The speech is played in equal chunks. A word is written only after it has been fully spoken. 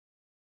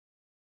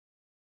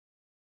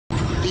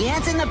The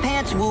ants in the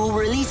pants wool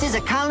releases a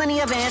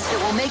colony of ants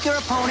that will make your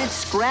opponent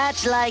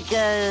scratch like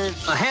a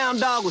hound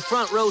dog with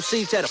front row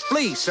seats at a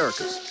flea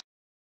circus.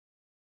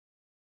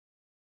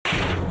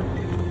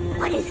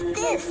 What is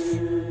this?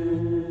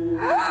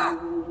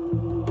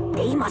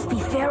 They must be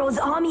Pharaoh's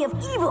army of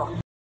evil.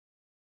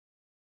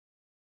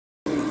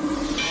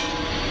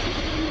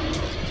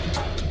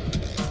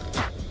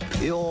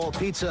 Your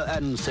pizza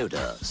and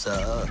soda,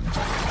 sir.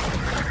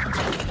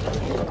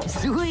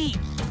 Sweet!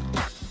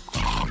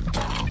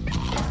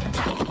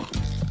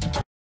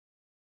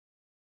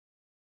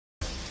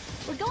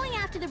 We're going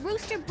after the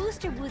Rooster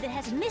Booster Boo that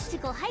has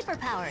mystical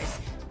hyperpowers.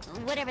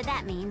 Whatever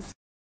that means.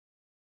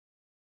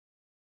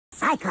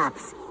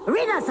 Cyclops,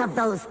 rid us of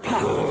those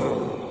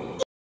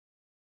pests.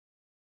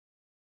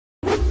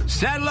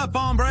 Saddle up,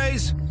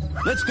 hombres.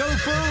 Let's go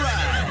for a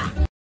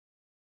ride.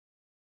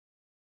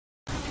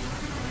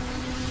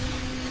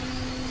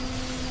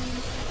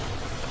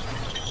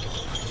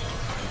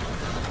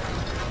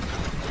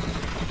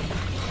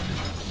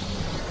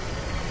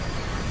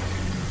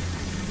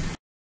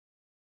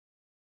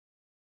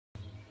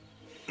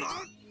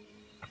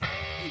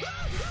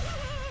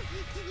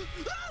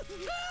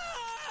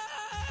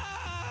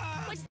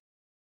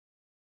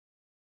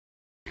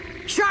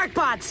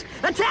 Sharkbots,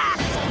 attack!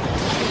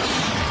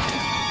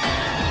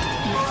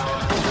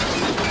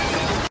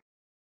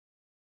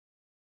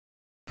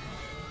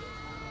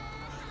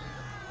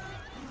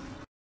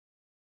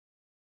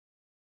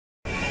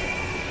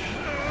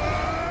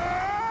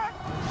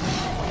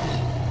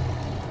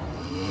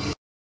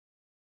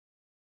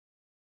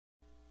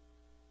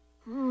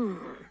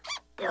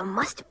 There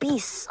must be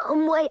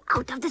some way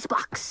out of this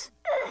box.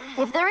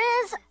 If there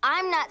is,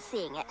 I'm not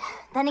seeing it.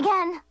 Then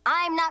again,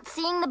 I'm not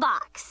seeing the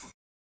box.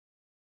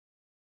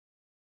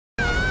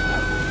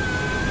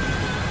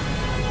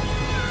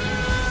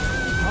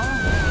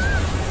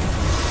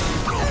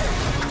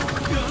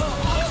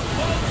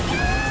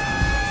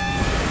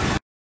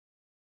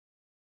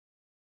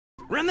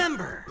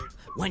 Remember,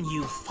 when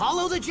you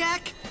follow the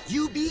Jack,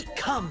 you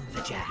become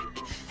the Jack.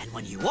 And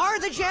when you are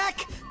the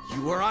Jack,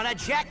 you are on a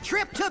Jack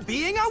trip to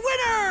being a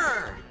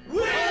winner!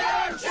 We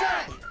are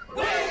Jack!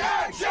 We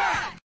are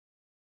Jack!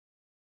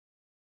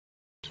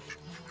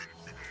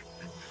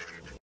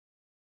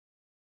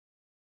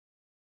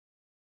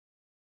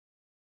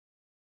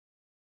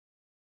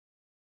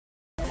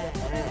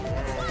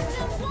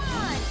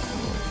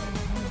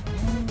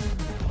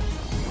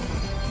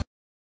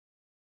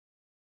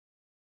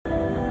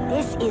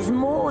 This is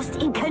most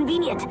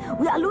inconvenient.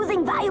 We are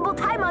losing valuable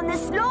time on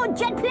this slow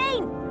jet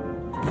plane.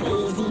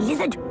 Lazy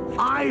lizard.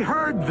 I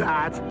heard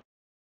that!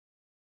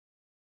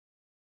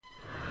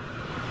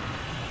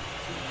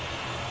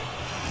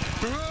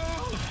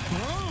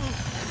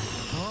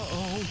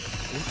 Uh-oh.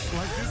 Looks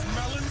like this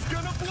melon's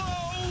gonna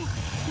blow!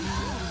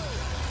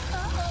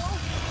 Uh-oh.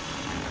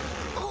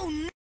 Oh,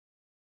 no.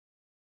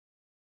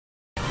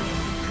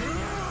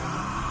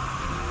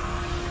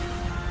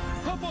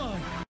 Hop on!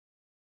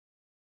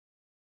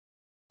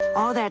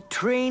 All that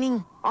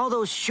training, all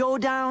those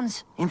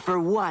showdowns, and for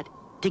what?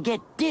 To get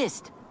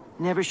dissed.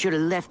 Never should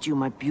have left you,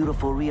 my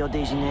beautiful Rio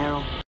de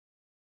Janeiro.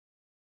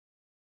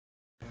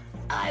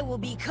 I will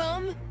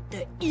become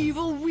the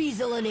evil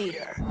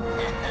Weaselinator.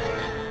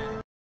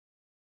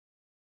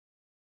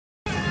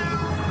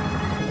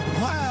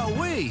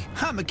 Wowee!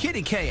 I'm a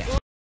kitty cat.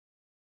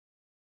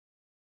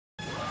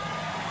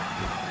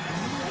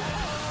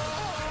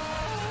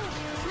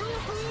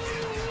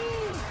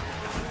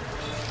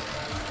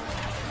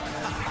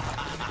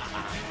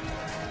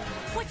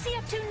 What's he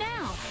up to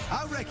now?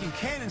 I reckon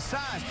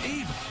cannon-sized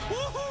evil.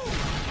 Woohoo!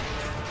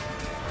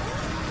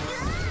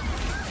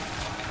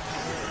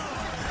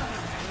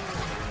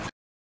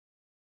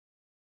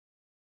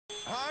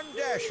 On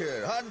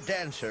Dasher, on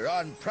Dancer,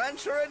 on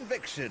Prancer and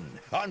Vixen,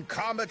 on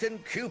Comet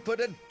and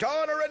Cupid and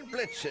Donner and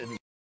Blitzen.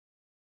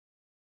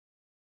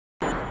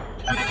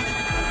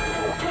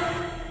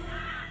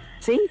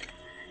 See?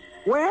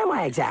 Where am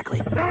I exactly?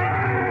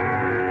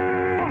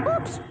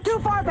 Oops, too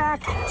far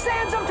back.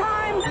 Sands of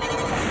time!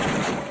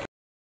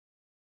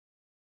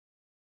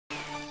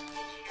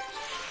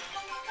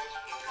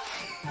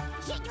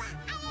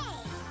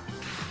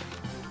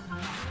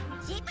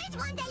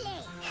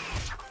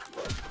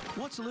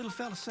 What's the little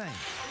fella saying?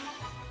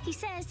 He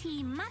says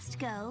he must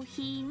go,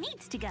 he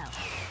needs to go.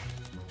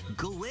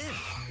 Go where?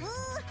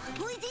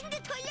 Who's in the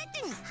toilet?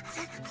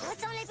 Où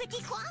sont les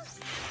petits coins?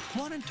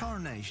 What in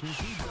tarnation is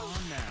he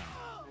gone now?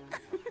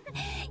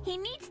 He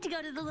needs to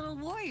go to the little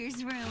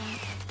warrior's room.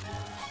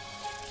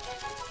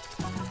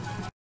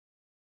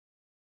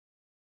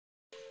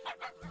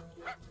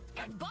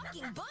 And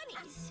barking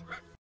bunnies.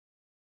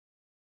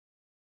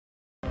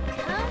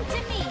 Come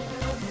to me.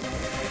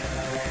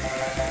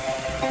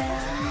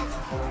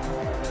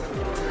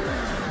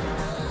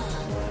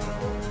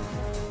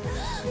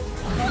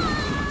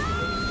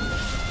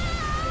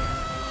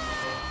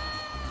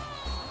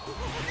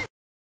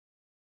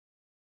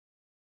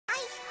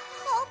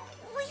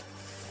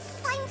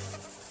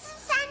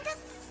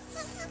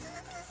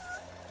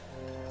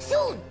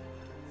 Soon!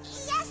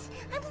 Yes,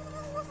 I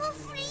will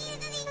free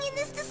the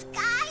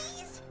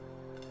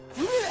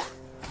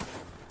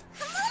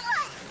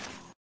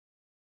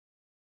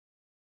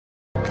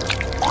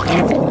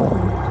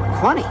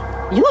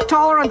You look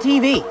taller on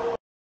TV.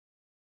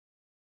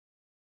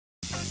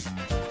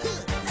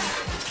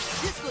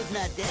 This was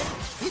not dead.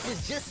 It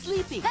was just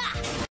sleeping.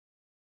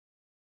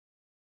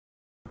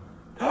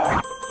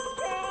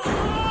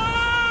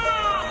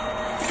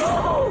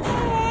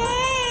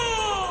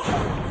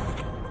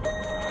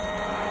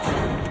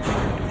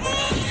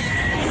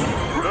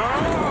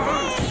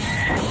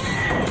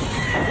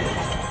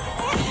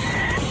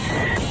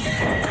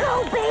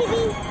 Go,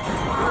 baby!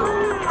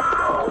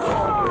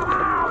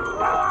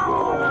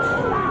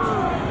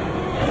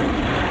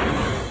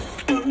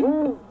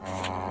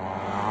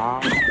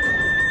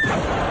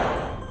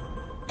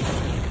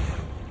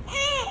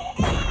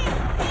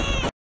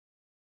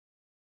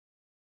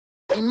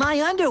 And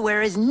my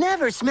underwear has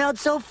never smelled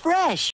so fresh.